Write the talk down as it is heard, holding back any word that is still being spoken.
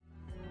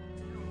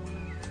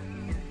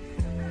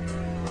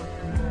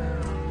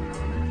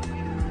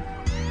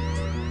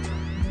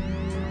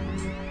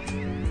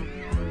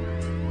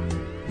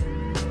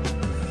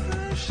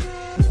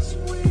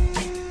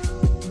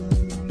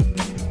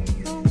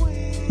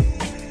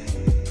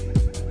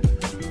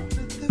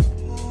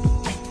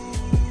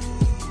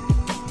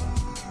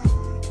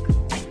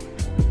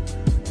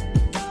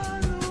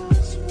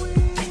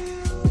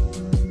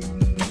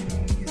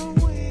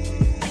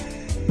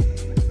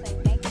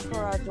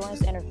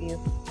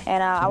you.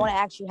 And I want to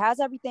ask you, how's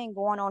everything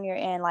going on your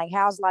end? Like,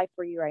 how's life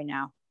for you right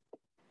now?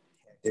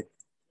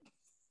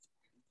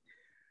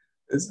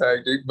 It's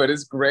hectic, but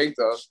it's great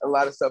though. A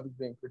lot of stuff is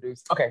being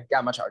produced. Okay,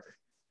 got my charger.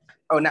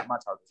 Oh, not my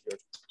charger. Your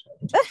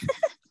charger.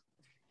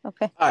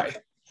 Okay. All right.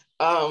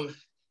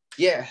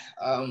 Yeah.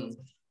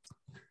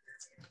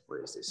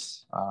 Where is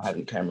this? I have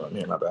the camera on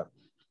here. My bad.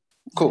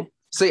 Cool.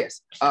 So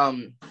yes.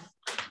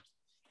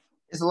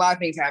 There's a lot of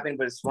things happening,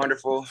 but it's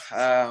wonderful.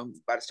 About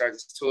to start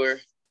this tour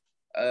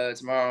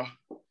tomorrow,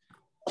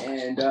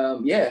 and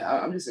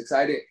I'm just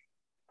excited.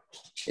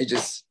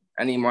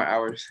 I need more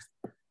hours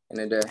in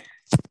a day.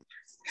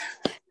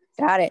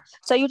 Got it.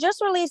 So you just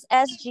released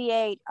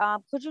SG8.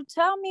 Could you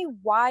tell me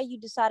why you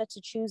decided to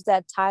choose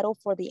that title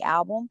for the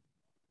album?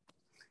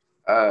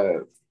 I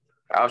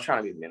was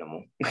trying to be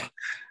minimal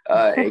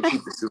and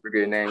keep the Super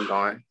Good name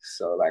going.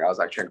 So like I was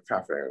like trying to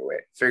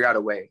figure out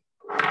a way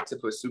to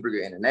put Super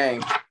Good in the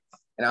name.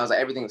 And I was like,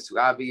 everything was too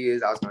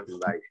obvious. I was gonna do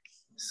like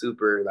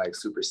Super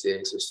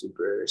 6 or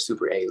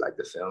Super 8, like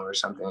the film or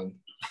something.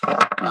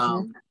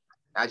 I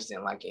just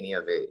didn't like any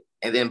of it.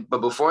 And then, but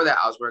before that,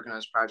 I was working on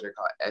this project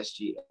called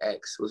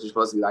SGX, which was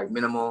supposed to be like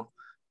minimal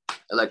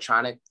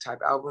electronic type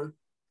album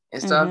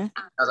and stuff. I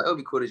was like, it would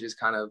be cool to just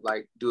kind of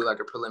like do like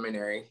a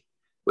preliminary,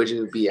 which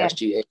would be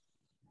SG8.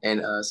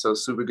 And so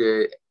Super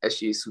Good,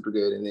 SG is Super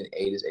Good, and then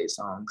 8 is 8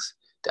 songs,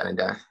 done and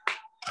done.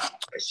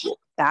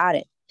 Got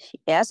it.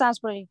 Yeah, that sounds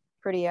pretty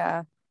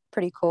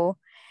cool.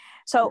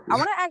 So I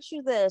want to ask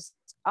you this.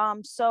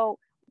 So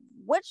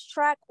which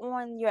track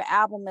on your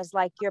album is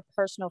like your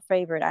personal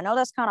favorite? I know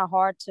that's kind of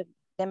hard to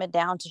dim it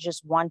down to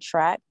just one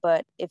track,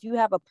 but if you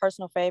have a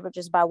personal favorite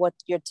just by what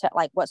you're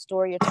what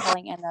story you're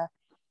telling in a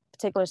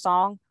particular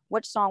song,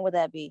 which song would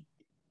that be?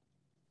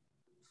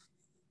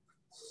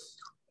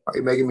 Are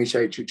you making me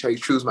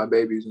choose my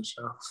babies and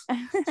stuff?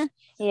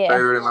 Yeah.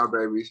 Favorite of my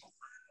babies.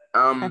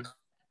 I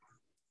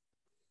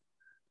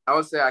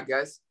would say, I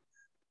guess,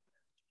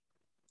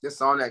 the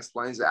song that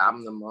explains the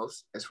album the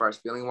most, as far as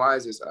feeling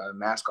wise, is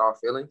 "Mask Off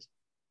Feelings."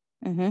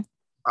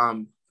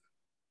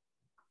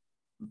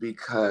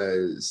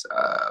 Because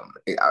I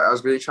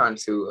was really trying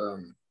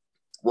to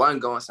one,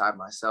 go inside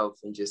myself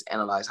and just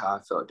analyze how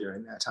I felt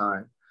during that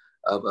time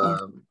of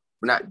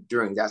not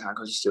during that time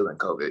because you're still in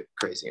COVID,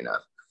 crazy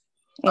enough.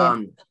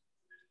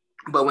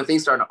 But when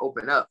things started to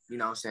open up, you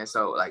know what I'm saying?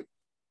 So like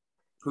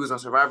who was on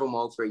survival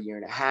mode for a year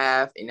and a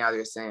half, and now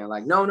they're saying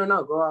like, no,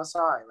 go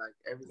outside. Like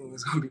everything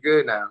is gonna be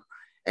good now.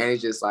 And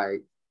it's just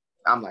like,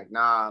 I'm like,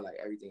 nah, like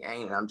everything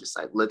ain't. And I'm just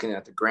like looking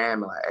at the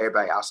gram and like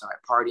everybody outside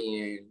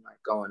partying,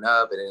 like going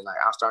up. And then like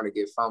I'm starting to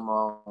get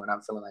FOMO and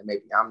I'm feeling like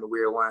maybe I'm the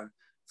weird one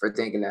for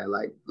thinking that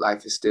like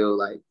life is still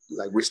like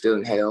we're still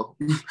in hell.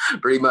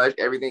 Pretty much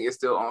everything is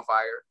still on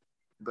fire.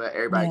 But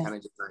everybody kind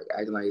of just like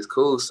acting like it's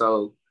cool.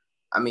 So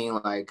I mean,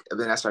 like,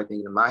 then I started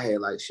thinking in my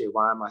head, like, shit,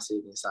 why am I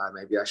sitting inside?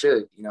 Maybe I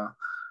should, you know?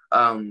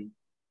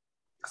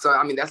 So,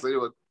 I mean, that's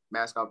literally what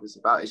Mask Off is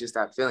about. It's just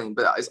that feeling.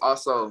 But it's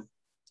also,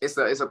 it's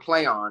a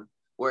play on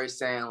where it's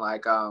saying,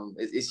 like,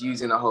 it's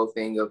using the whole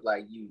thing of,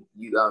 like, you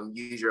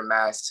use your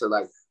mask to,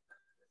 like,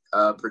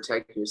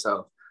 protect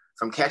yourself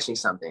from catching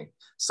something.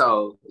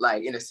 So,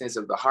 like, in a sense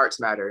of the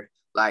hearts matter,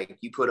 like,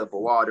 you put up a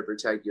wall to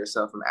protect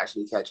yourself from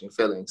actually catching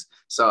feelings.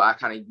 So I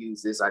kind of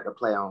use this like a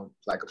play on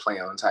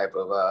type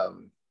of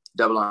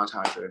double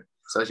entendre.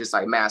 So it's just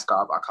like mask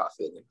off, I caught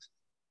feelings,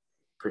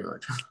 pretty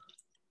much.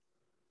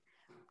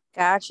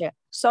 Gotcha.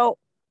 So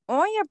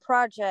on your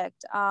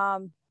project,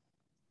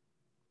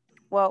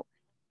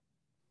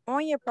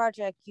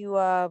 you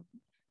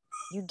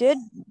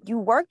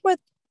worked with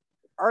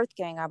Earth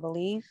Gang, I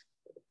believe.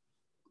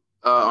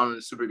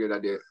 On Super Good, I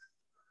did.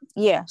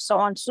 Yeah. So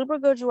on Super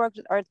Good, you worked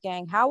with Earth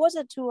Gang. How was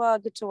it to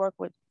get to work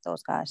with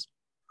those guys?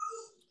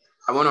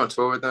 I went on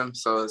tour with them,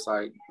 so it's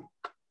like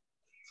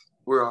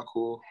we're all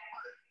cool.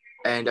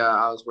 And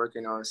I was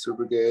working on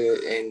Super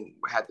Good and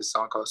had this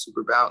song called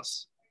Super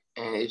Bounce.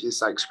 And it just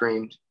like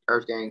screamed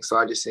Earth Gang. So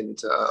I just sent it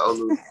to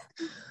Olu.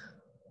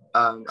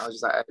 I was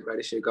just like,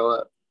 everybody should go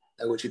up.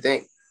 Like, what you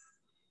think?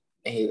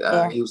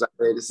 And he was like,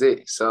 ready to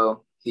sit.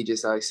 So he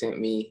just like sent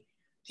me,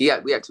 we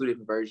had 2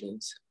 different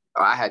versions.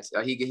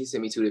 He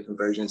sent me 2 different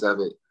versions of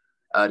it.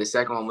 The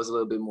second one was a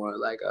little bit more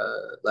like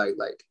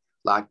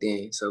locked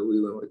in. So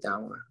we went with that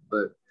one.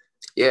 But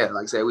yeah,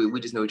 like I said, we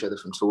just knew each other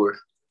from tour.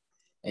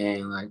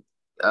 And like,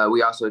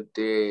 we also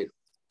did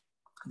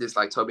this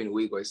like Toby and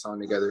Weegoy song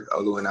together,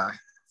 Olu and I,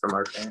 from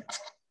Earth Gang.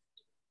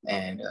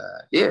 And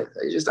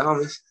it's just the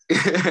homies.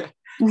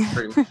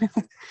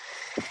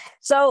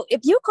 So if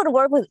you could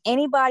work with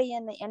anybody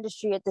in the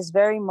industry at this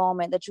very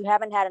moment that you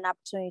haven't had an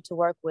opportunity to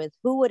work with,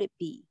 who would it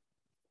be?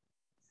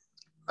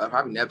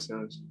 Probably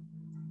Neptunes.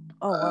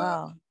 Oh,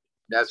 wow.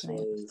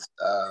 Neptunes,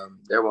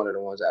 they're one of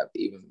the ones that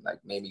even like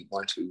made me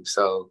want to.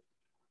 So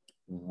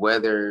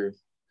whether,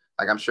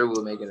 like, I'm sure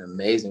we'll make an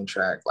amazing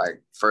track,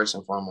 like first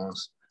and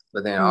foremost,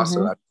 but then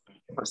also I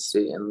want to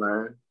sit and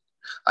learn.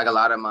 Like a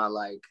lot of my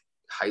like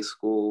high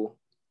school,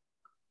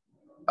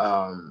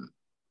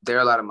 they're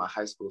a lot of my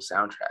high school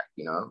soundtrack,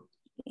 you know?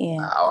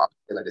 Yeah. I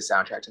feel like the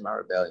soundtrack to my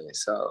rebellion.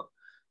 So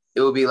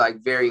it would be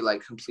like very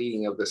like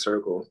completing of the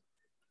circle,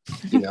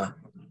 you know,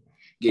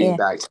 getting Yeah.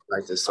 back to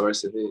like the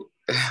source of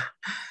it.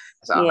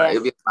 So Yeah.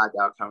 it'd be a lot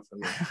outcome for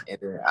me, and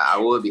then I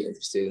would be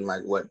interested in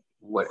like what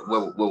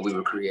we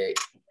would create.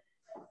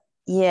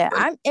 Yeah, But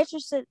I'm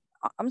interested.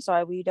 I'm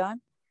sorry, were you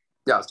done?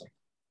 yeah,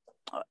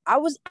 I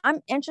was like,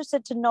 I'm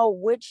interested to know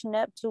which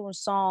Neptune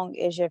song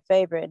is your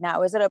favorite.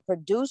 Now, is it a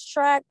produced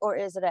track or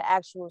is it an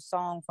actual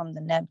song from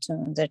the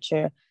Neptunes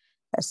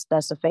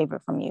that's a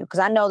favorite from you? Because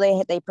I know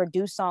they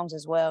produce songs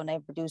as well, and they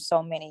produce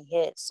so many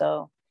hits.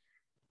 So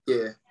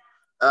yeah,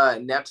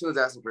 Neptunes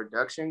as a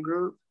production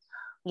group.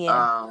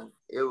 yeah,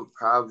 It would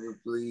probably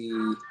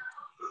be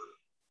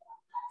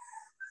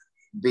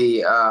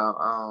the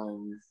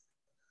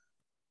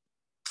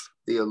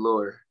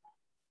Allure.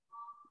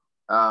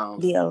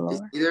 the It's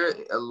Allure. either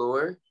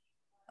Allure,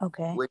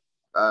 Okay. which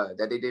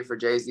that they did for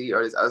Jay-Z,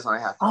 or this other song I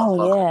have called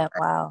Oh Fuck All yeah! Night.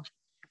 Wow.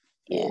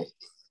 Yeah. Yeah.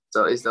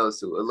 So it's those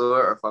two,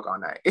 Allure or Fuck All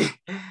Night.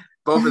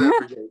 Both of them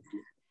for Jay-Z.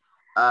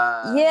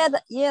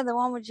 The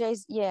one with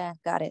Jay's. Yeah,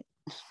 got it.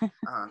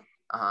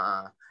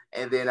 uh,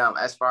 and then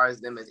as far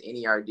as them as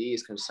NERD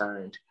is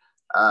concerned,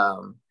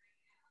 um,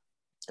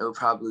 it would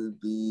probably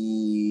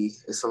be,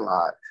 it's a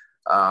lot.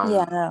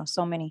 Yeah, no,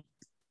 so many.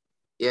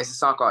 Yeah, it's a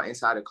song called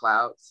Inside the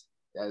Clouds.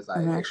 That is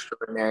like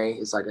extraordinary.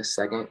 It's like a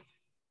second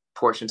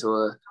portion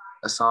to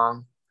a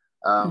song.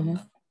 And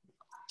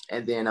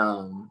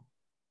then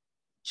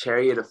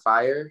Chariot of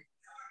Fire.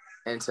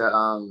 And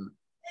to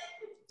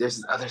there's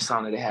this other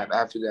song that they have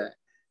after that.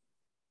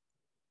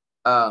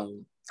 I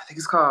think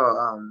it's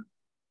called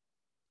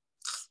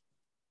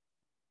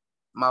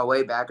My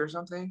Way Back or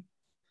something.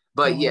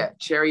 But yeah,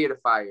 Chariot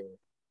of Fire.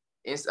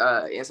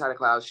 Inside the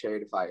Clouds,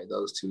 Chariot of Fire.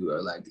 Those two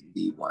are like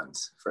the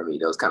ones for me.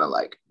 Those kind of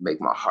like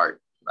make my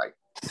heart like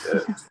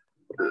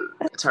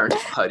turn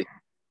putty.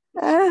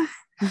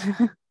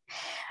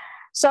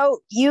 So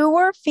you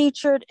were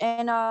featured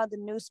in the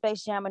new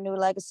Space Jam: A New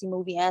Legacy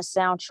movie and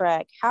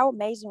soundtrack. How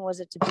amazing was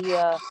it to be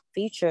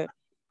featured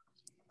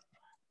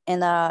in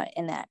that?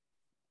 I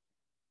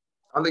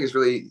don't think it's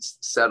really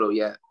settled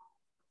yet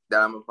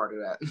that I'm a part of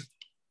that.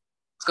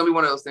 It's gonna be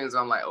one of those things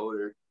where I'm like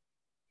older.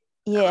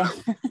 Yeah.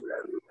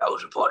 I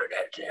was a part of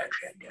that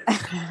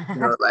soundtrack.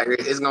 You know, like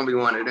it's gonna be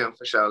one of them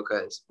for sure.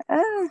 Cause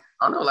I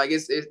don't know, like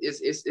it's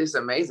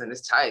amazing.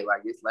 It's tight,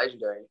 like it's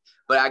legendary.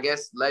 But I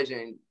guess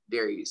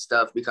legendary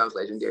stuff becomes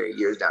legendary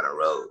years down the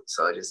road.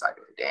 So it's just like,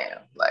 damn,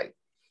 like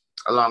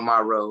along my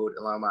road,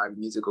 along my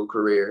musical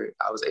career,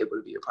 I was able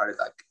to be a part of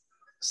like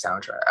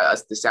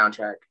the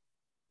soundtrack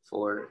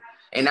for,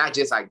 and not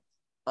just like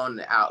on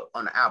the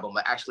album,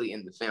 but actually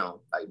in the film,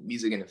 like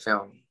music in the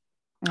film.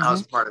 I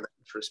was a part of that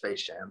for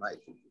Space Jam.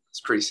 Like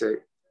it's pretty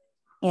sick.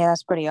 Yeah,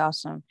 that's pretty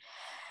awesome.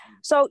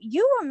 So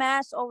you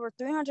amassed over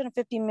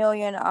 350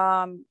 million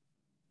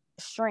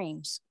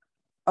streams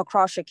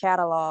across your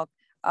catalog.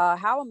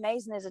 How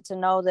amazing is it to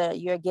know that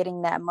you're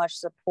getting that much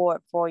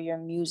support for your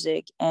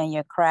music and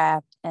your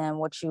craft and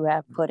what you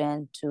have put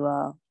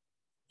into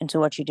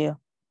what you do?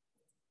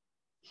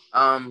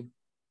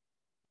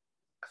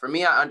 For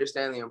me, I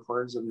understand the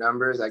importance of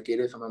numbers. I get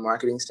it from a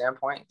marketing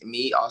standpoint.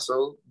 Me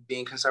also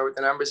being concerned with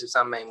the numbers, if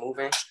something ain't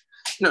moving,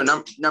 you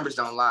know, numbers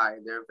don't lie.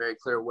 They're a very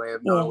clear way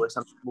of knowing where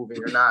something's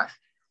moving or not.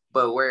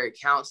 But where it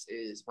counts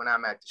is when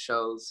I'm at the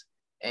shows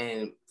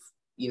and,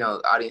 you know,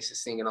 the audience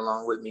is singing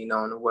along with me,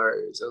 knowing the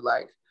words, or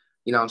like,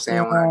 you know what I'm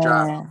saying?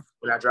 Yeah.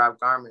 When I drive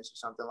garments or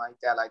something like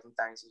that, like them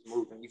things is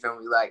moving. You feel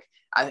me? Like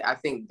I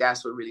think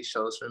that's what really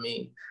shows for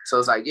me. So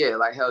it's like, yeah,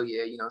 like hell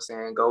yeah, you know what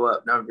I'm saying? Go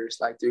up numbers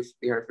like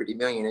 350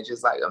 million. It's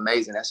just like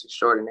amazing. That's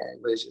extraordinary.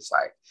 But it's just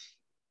like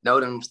know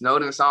them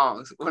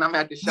songs. When I'm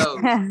at the shows,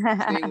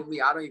 sing with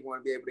me, I don't even want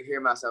to be able to hear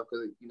myself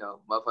because, you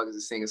know, motherfuckers are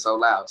singing so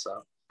loud.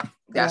 So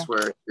that's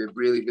where it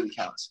really, really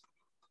counts.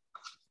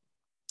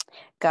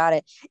 Got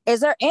it. Is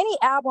there any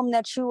album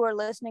that you are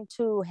listening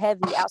to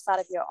heavy outside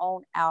of your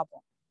own album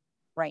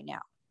right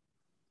now?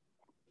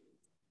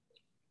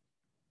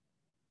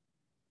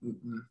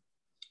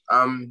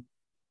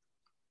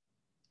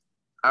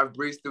 I've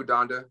breezed through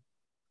Donda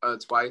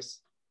twice.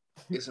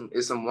 It's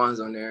some ones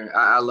on there.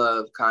 I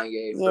love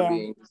Kanye for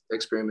being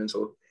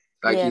experimental.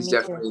 Like he's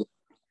definitely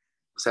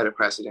set a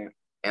precedent,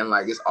 and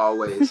like it's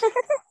always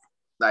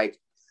like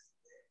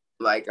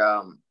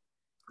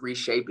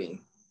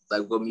reshaping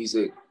like what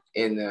music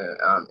in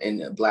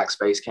the Black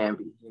space can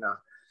be. You know.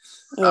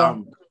 Yeah.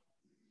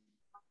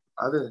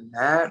 Other than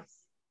that,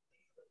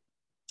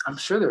 I'm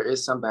sure there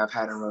is something I've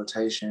had in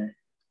rotation.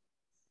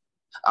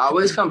 I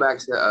always come back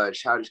to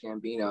Childish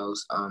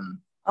Gambino's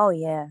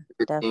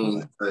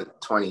 15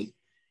 20.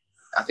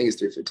 I think it's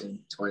 315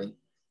 20.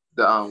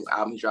 The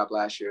album he dropped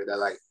last year that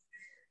like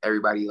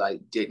everybody like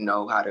didn't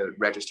know how to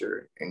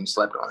register and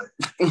slept on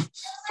it.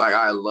 Like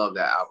I love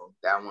that album.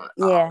 That one.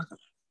 Yeah.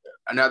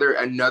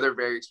 Another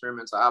very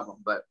experimental album,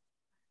 but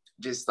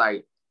just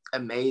like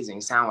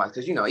amazing sound wise.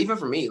 Because you know, even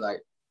for me, like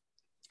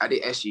I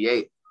did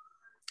SG8,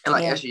 and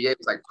like SG8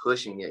 was like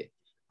pushing it.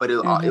 But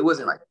it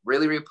wasn't like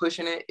really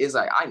pushing it. It's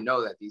like, I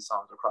know that these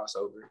songs are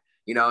crossover,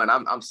 you know, and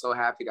I'm so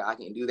happy that I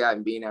can do that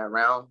and being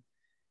around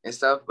and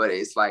stuff. But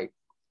it's like,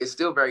 it's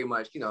still very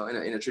much, in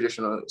a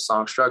traditional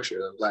song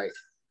structure of like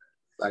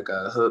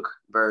a hook,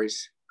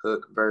 verse,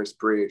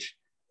 bridge,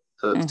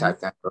 hook type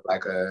thing, or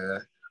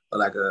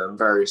like a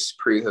verse,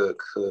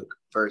 pre-hook, hook,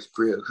 verse,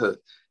 pre-hook, hook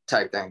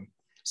type thing.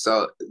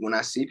 So when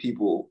I see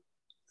people,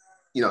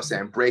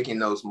 saying breaking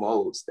those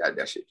molds,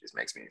 that shit just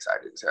makes me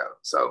excited as hell.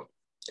 So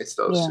it's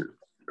those two.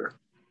 Sure.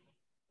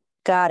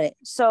 Got it.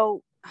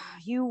 So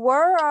you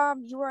were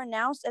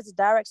announced as a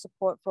direct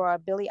support for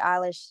Billie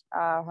Eilish,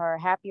 her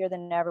Happier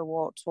Than Ever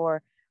World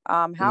Tour.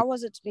 How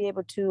was it to be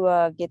able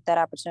to get that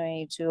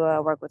opportunity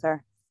to work with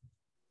her?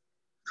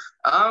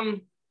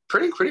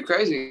 Pretty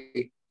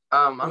crazy.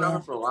 I've known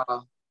her for a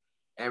while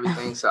and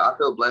everything, so I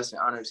feel blessed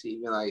and honored to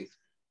even like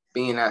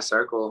be in that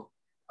circle.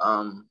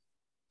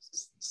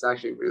 It's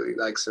actually really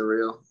like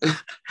surreal.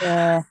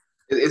 Yeah.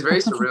 It's very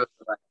surreal.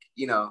 Like,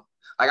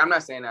 like I'm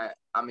not saying that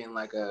I'm in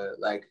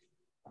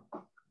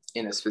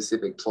in a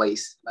specific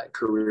place, like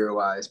career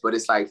wise, but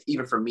it's like,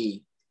 even for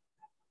me,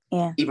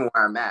 even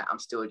where I'm at, I'm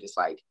still just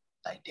like,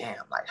 damn,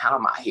 like, how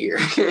am I here?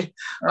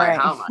 Like,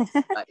 how am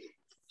I like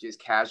just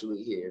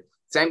casually here?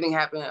 Same thing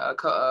happened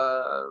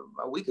a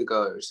week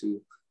ago or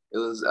two. It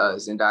was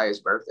Zendaya's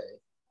birthday,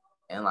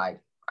 and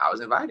like I was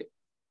invited,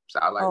 so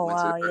I went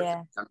to the birthday.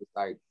 Yeah. I'm just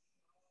like,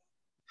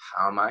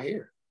 how am I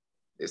here?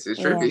 This is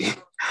trippy. Yeah.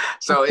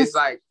 So it's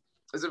like,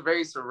 it's a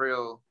very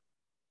surreal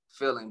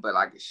feeling, but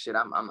like, shit,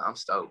 I'm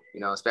stoked,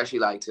 especially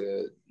like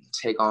to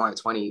take on like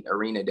 20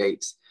 arena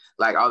dates.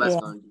 Like, all that's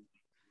gonna do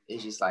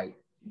is just like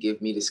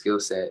give me the skill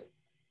set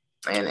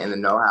and the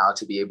know-how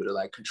to be able to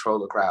like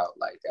control a crowd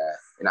like that.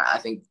 And I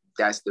think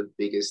that's the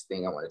biggest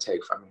thing I want to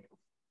take from it.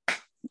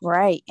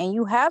 Right. And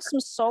you have some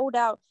sold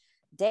out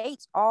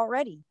dates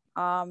already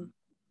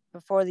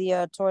before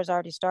the tour's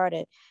already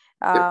started.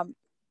 How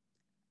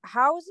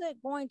is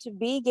it going to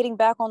be getting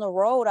back on the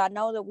road? I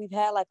know that we've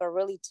had like a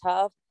really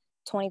tough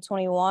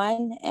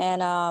 2021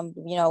 and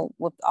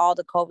with all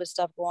the COVID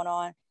stuff going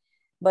on,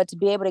 but to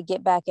be able to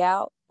get back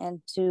out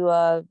and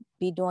to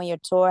be doing your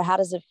tour, how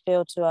does it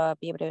feel to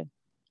be able to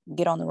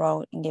get on the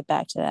road and get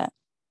back to that?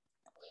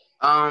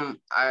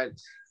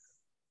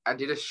 I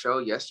did a show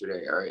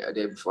yesterday, or a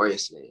day before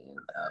yesterday, in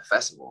a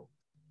festival,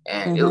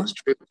 and it was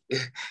trippy.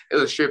 It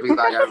was trippy.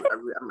 Like,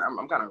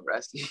 I'm kind of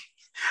rusty.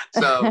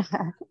 So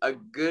a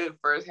good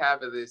first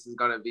half of this is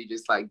gonna be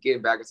just like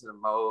getting back into the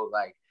mode,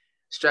 like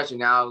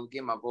stretching out,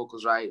 getting my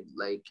vocals right,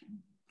 like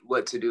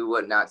what to do,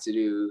 what not to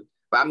do.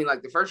 But I mean,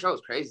 like, the first show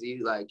was crazy.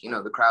 Like,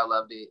 the crowd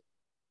loved it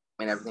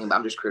and everything, but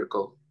I'm just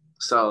critical.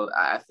 So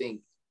I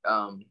think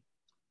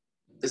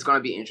it's going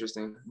to be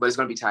interesting, but it's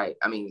going to be tight.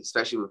 I mean,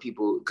 especially with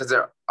people, because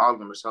all of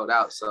them are sold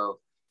out. So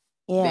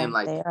them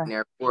like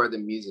there for the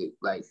music,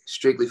 like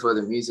strictly for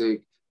the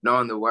music,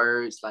 knowing the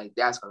words, like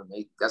that's gonna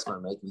make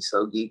me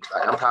so geeked.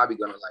 Like, I'm probably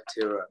gonna like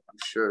tear up. I'm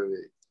sure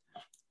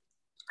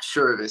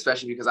of it,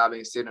 especially because I've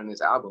been sitting on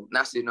this album,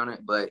 not sitting on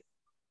it, but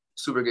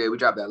Super Good. We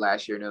dropped that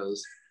last year, and it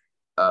was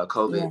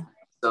COVID,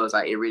 so it's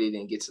like it really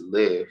didn't get to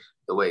live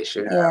the way it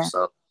should have.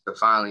 So to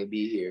finally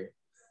be here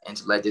and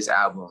to let this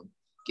album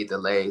get the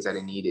legs that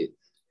it needed,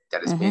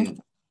 that it's been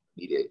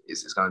needed,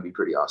 is going to be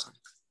pretty awesome.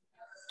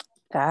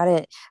 Got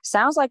it.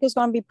 Sounds like it's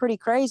going to be pretty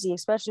crazy,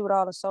 especially with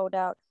all the sold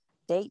out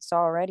dates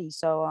already.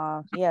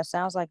 So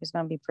sounds like it's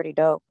going to be pretty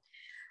dope.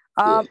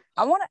 I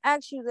want to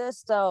ask you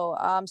this though.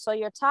 So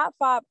your top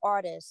 5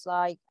 artists,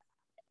 like,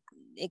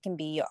 it can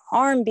be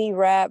R&B,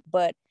 rap,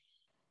 but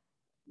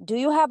do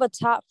you have a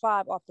top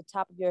 5 off the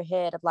top of your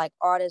head of like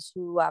artists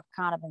who have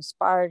kind of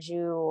inspired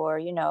you or,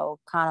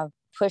 kind of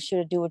pushed you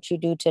to do what you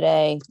do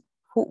today?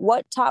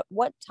 What top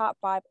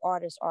 5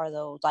 artists are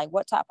those? Like,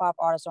 what top 5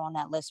 artists are on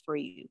that list for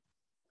you?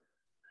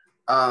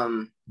 HR,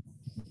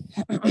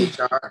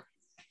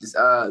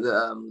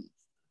 the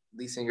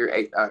lead singer,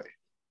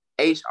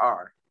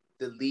 HR,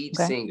 the lead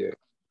singer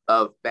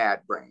of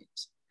Bad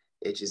Brains,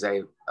 which is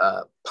a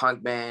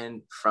punk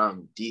band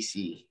from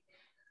DC,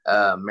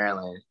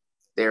 Maryland.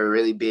 They were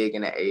really big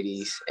in the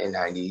 80s and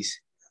 90s.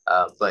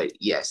 But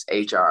yes,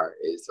 HR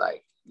is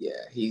like,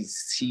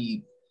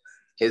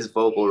 his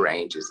vocal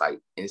range is like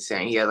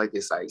insane. He has like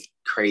this like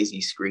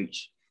crazy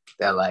screech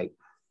that like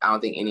I don't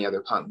think any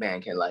other punk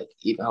band can like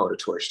even hold a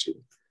torch to.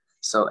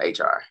 So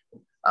HR,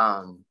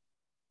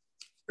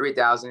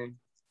 3000,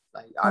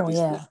 like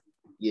obviously,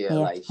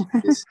 like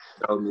just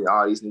showed me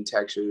all these new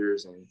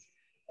textures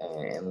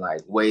and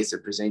like ways to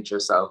present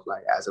yourself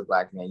like as a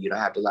Black man. You don't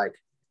have to like,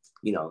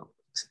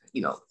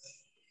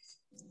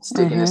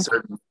 stick in a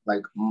certain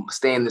like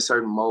stay in the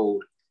certain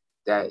mold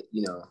that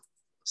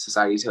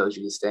society tells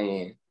you to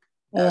stay in.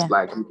 As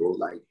Black people,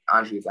 like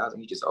Andre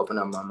 3000, he just opened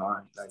up my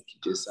mind. Like, he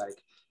just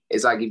like,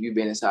 it's like if you've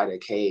been inside a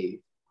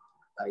cave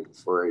like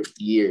for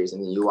years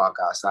and then you walk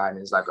outside and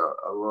it's like a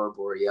aurora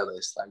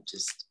borealis, like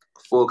just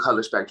full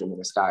color spectrum in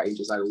the sky. You're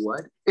just like,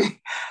 what?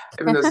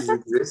 Even though this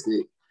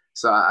existed.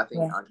 So I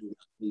think Andre,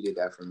 he did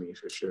that for me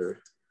for sure.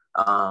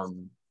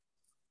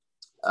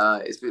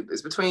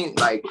 It's between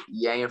like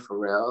Ye and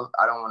Pharrell.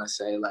 I don't want to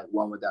say like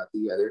one without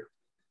the other.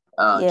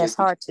 Just it's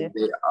hard to.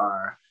 They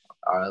are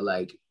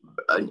like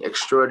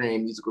extraordinary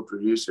musical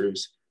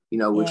producers,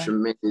 with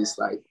tremendous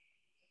like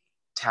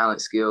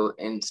talent, skill,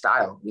 and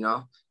style, you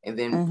know, and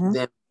then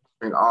Mm-hmm.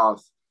 bring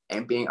off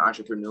and being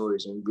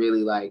entrepreneurs and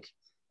really like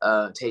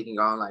taking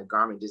on like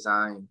garment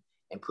design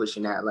and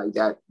pushing that like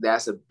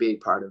that's a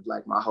big part of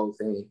like my whole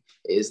thing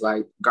is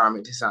like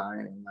garment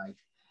design and like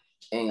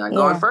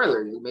going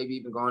further, maybe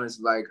even going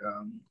into like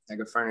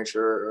a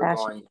furniture or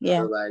Fashion. going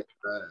Yeah. to like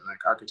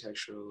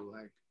architectural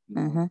like you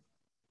know Mm-hmm.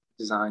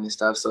 design and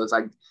stuff. So it's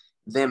like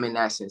them in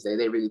that sense.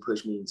 They really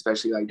pushed me,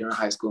 especially like during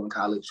high school and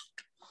college.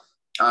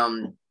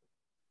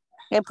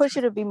 It pushed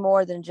you to be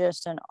more than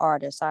just an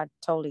artist. I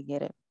totally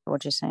get it.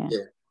 What you're saying.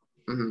 Yeah.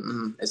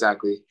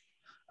 Exactly.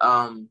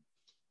 I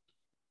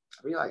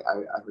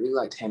really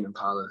liked Tame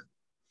Impala,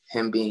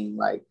 him being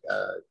like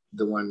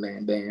the one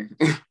man band.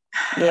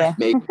 Yeah.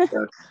 Maybe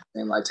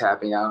and like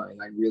tapping out and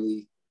like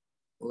really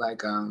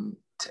like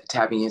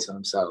tapping into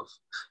himself,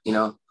 you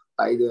know,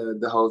 like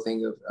the whole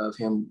thing of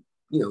him,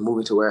 you know,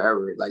 moving to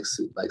wherever, like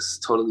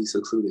totally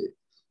secluded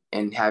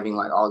and having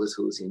like all the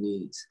tools he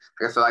needs.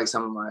 Like I feel like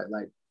some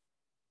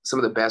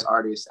of the best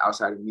artists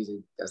outside of music,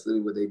 that's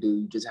literally what they do.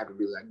 You just have to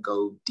really like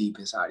go deep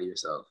inside of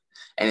yourself.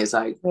 And it's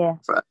like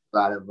for a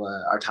lot of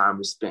our time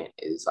was spent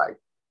is like,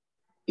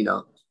 you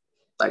know,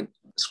 like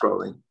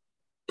scrolling.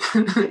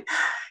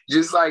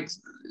 Just like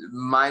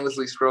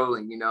mindlessly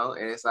scrolling, you know?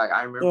 And it's like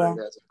I remember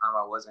that time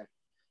I wasn't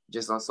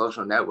just on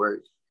social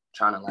network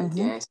trying to like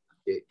dance.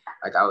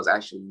 Like I was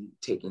actually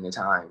taking the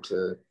time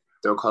to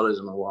throw colors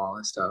on the wall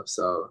and stuff.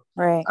 So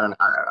I don't know,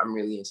 I'm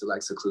really into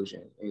like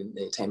seclusion, and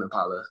Tame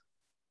Impala,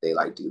 they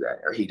like do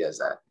that, or he does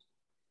that.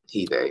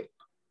 He, they,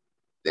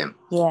 them.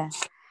 Yeah.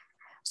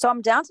 So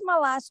I'm down to my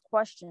last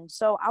question.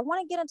 So I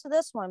want to get into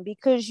this one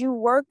because you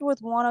worked with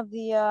one of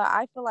the,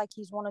 I feel like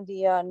he's one of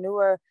the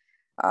newer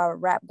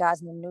rap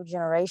guys in the new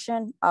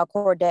generation,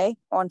 Corday,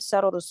 on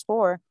Settle the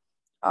Score.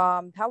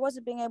 How was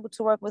it being able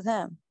to work with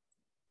him?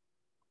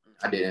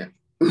 I didn't.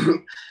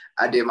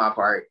 I did my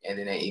part, and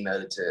then they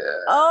emailed it to.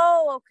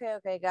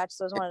 Okay, gotcha.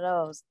 So it's one of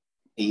those.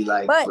 He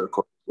like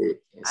recorded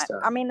it and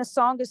stuff. I mean, the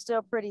song is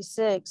still pretty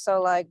sick.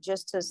 So like,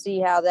 just to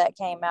see how that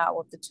came out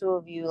with the two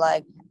of you,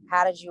 like,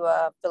 how did you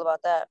feel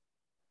about that?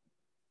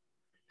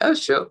 It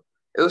was chill.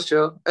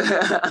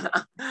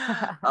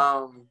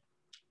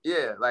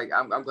 Yeah, like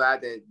I'm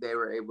glad that they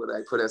were able to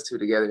like put us two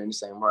together in the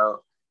same world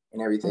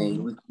and everything.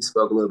 Mm-hmm. We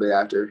spoke a little bit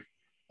after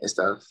and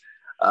stuff.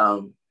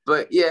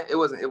 But yeah, it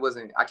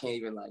wasn't. I can't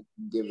even like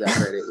give that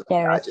credit.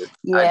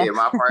 I did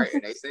my part,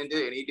 and they sent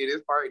it, and he did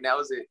his part, and that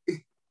was it.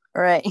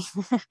 Right.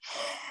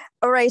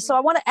 All right. So I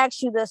want to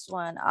ask you this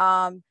one.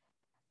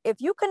 If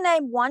you could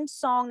name one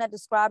song that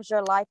describes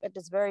your life at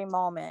this very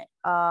moment,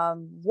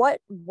 what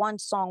one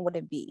song would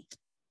it be?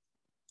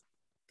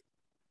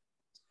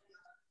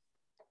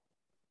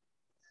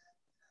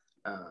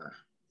 All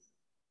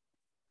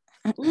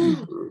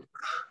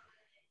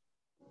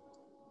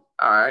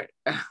right.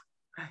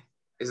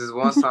 This is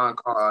one song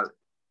called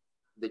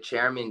 "The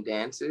Chairman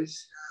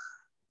Dances."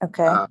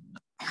 Okay.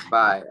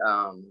 By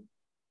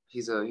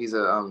he's a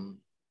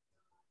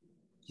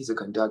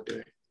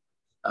conductor.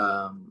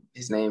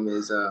 His name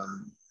is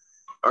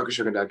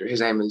orchestra conductor.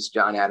 His name is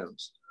John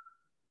Adams.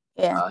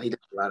 Yeah. He does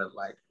a lot of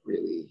like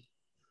really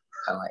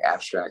kind of like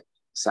abstract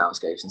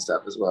soundscapes and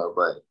stuff as well.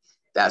 But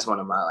that's one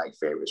of my like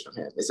favorites from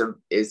him.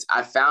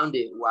 I found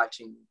it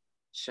watching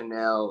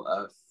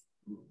Chanel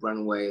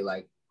runway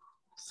like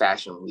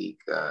Fashion Week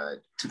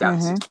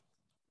 2016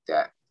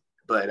 that.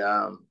 But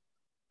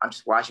I'm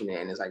just watching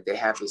it, and it's like they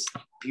have this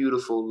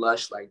beautiful,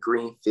 lush, like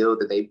green field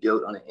that they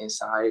built on the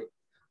inside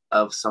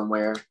of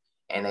somewhere,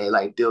 and they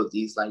like built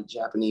these like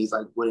Japanese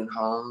like wooden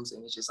homes,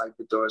 and it's just like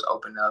the doors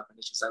open up, and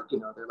it's just like, you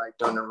know, they're like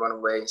doing the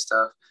runaway and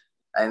stuff,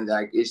 and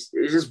like it's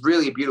just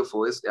really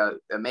beautiful. It's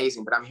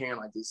amazing. But I'm hearing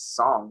like this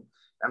song,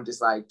 I'm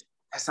just like,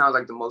 that sounds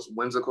like the most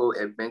whimsical,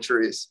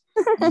 adventurous.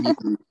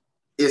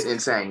 It's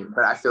insane,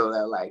 but I feel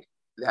that like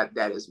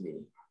that is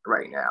me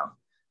right now.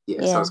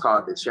 Yeah, so it's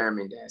called "The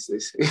Chairman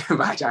Dances"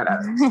 by John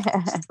Adams.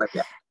 Like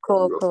that.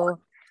 Cool.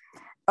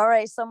 All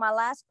right, so my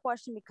last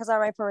question, because I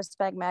write for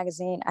Respect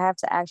Magazine, I have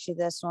to ask you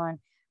this one.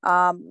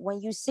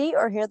 When you see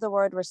or hear the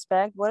word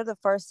respect, what are the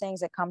first things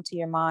that come to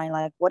your mind?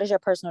 Like, what is your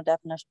personal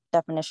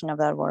definition of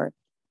that word?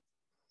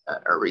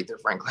 Aretha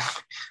Franklin.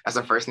 That's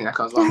the first thing that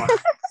comes to my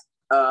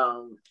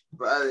mind.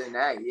 But other than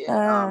that,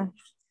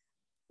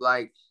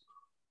 like,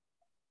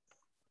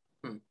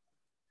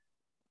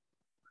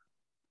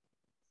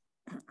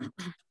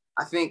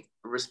 I think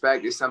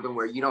respect is something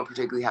where you don't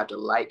particularly have to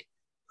like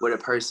what a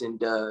person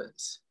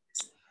does,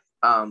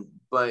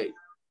 but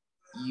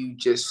you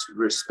just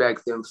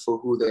respect them for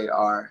who they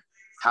are,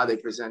 how they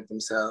present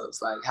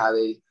themselves, like how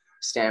they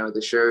stand with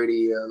the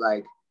surety, or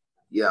like,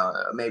 you know,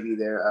 maybe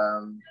they're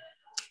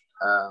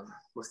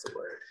what's the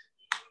word?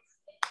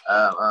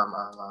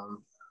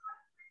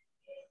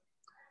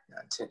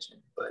 Not attention,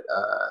 but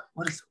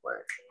what is the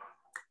word?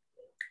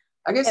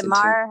 I guess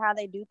admire how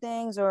they do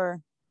things,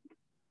 or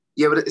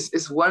yeah, but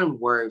it's one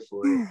word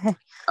for it.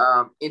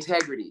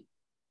 Integrity.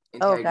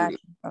 Oh, gotcha.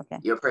 Okay.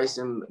 Your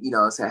person, you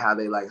know, saying how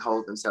they like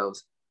hold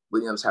themselves,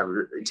 with, you know, type of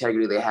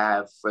integrity they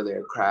have for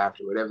their craft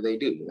or whatever they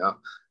do. You know,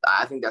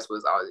 I think that's what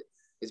it's always.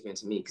 it's been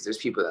to me, because there's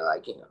people that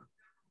like,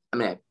 I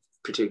mean, I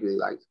particularly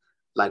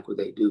like what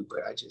they do, but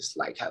I just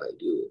like how they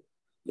do it.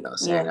 You know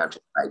what I'm saying? Yeah. I'm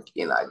just like,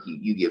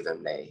 you give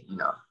them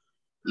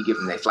you give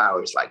them their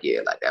flowers, like, yeah,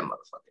 like that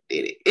motherfucker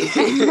did it.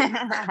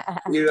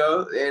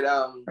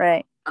 And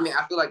right. I mean,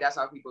 I feel like that's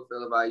how people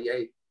feel about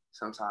Ye.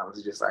 Sometimes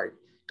it's just like,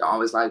 don't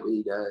always like what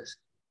he does.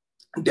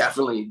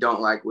 Definitely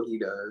don't like what he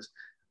does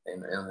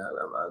in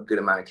a good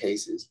amount of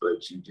cases,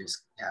 but you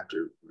just have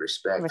to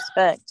respect,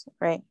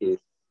 right?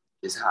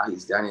 Just how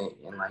he's done it,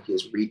 and like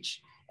his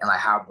reach, and like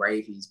how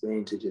brave he's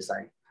been to just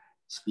like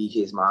speak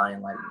his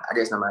mind. Like, I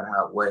guess no matter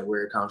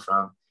where it comes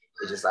from,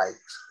 it's just like,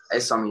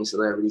 there's so many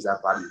celebrities I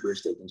probably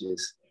wish they can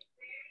just,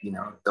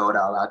 throw it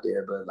all out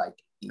there, but like,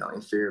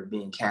 in fear of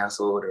being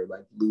canceled or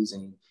like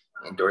losing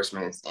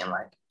endorsements, and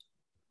like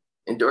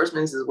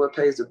endorsements is what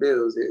pays the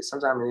bills.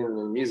 Sometimes even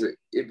in music,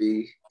 it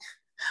be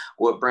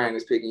what brand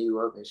is picking you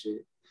up and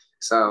shit.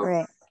 So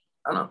right.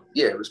 I don't know.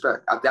 Yeah,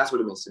 respect. That's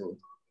what it means to me.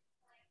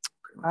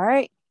 All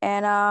right.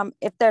 And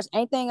if there's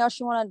anything else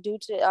you want to do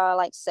to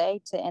like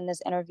say to end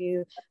this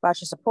interview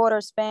about your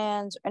supporters,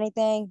 fans, or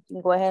anything, you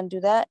can go ahead and do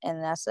that,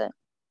 and that's it.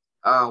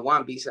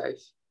 One, be safe.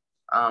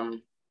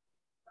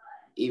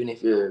 Even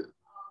if you're,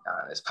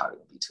 it's probably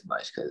gonna be too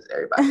much because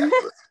everybody got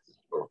different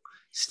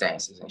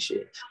stances and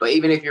shit. But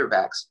even if you're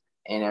vaxxed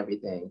and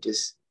everything,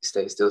 just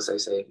stay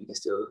safe. You can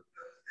still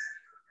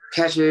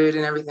catch it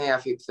and everything. I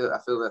feel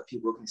that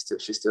people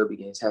should still be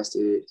getting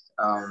tested.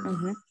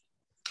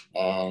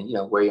 And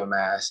wear your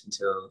mask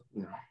until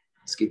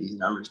let's get these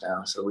numbers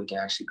down so we can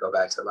actually go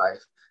back to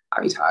life.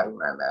 I'll be tired of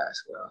wearing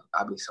masks, girl.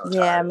 I'll be so tired.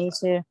 Yeah, me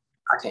too.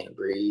 I can't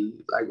breathe,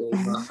 like,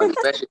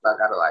 especially if I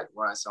gotta like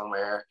run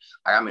somewhere.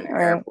 Like, I'm in the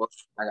airport,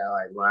 I gotta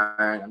like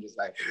run. I'm just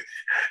like,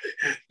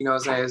 you know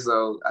what I'm saying?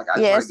 So like, I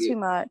just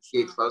want to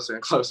get closer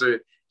and closer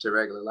to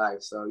regular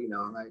life. So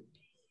like,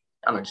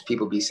 I don't know, just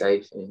people be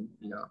safe and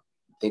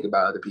think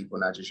about other people,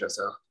 not just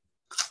yourself.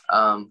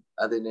 Other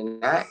than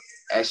that,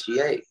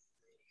 SG8,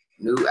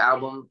 new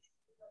album,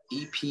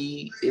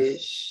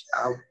 EP-ish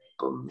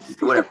album,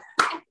 whatever.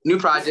 New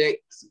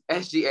project,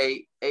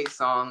 SG8, 8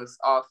 songs,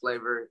 all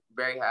flavor.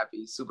 Very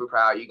happy, super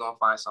proud. You're gonna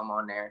find some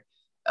on there.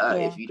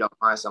 If you don't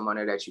find some on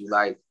there that you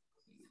like,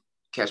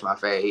 catch my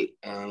fade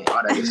and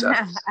all that good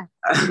stuff.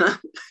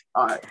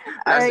 All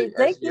right.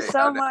 Thank you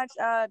so much,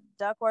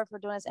 Duckworth, for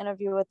doing this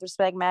interview with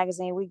Respect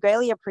Magazine. We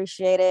greatly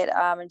appreciate it.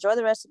 Enjoy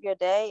the rest of your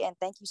day, and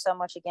thank you so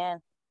much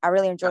again. I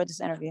really enjoyed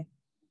this interview.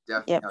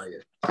 Definitely. Yep. Yeah.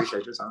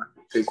 Appreciate your time.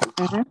 Thank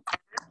you.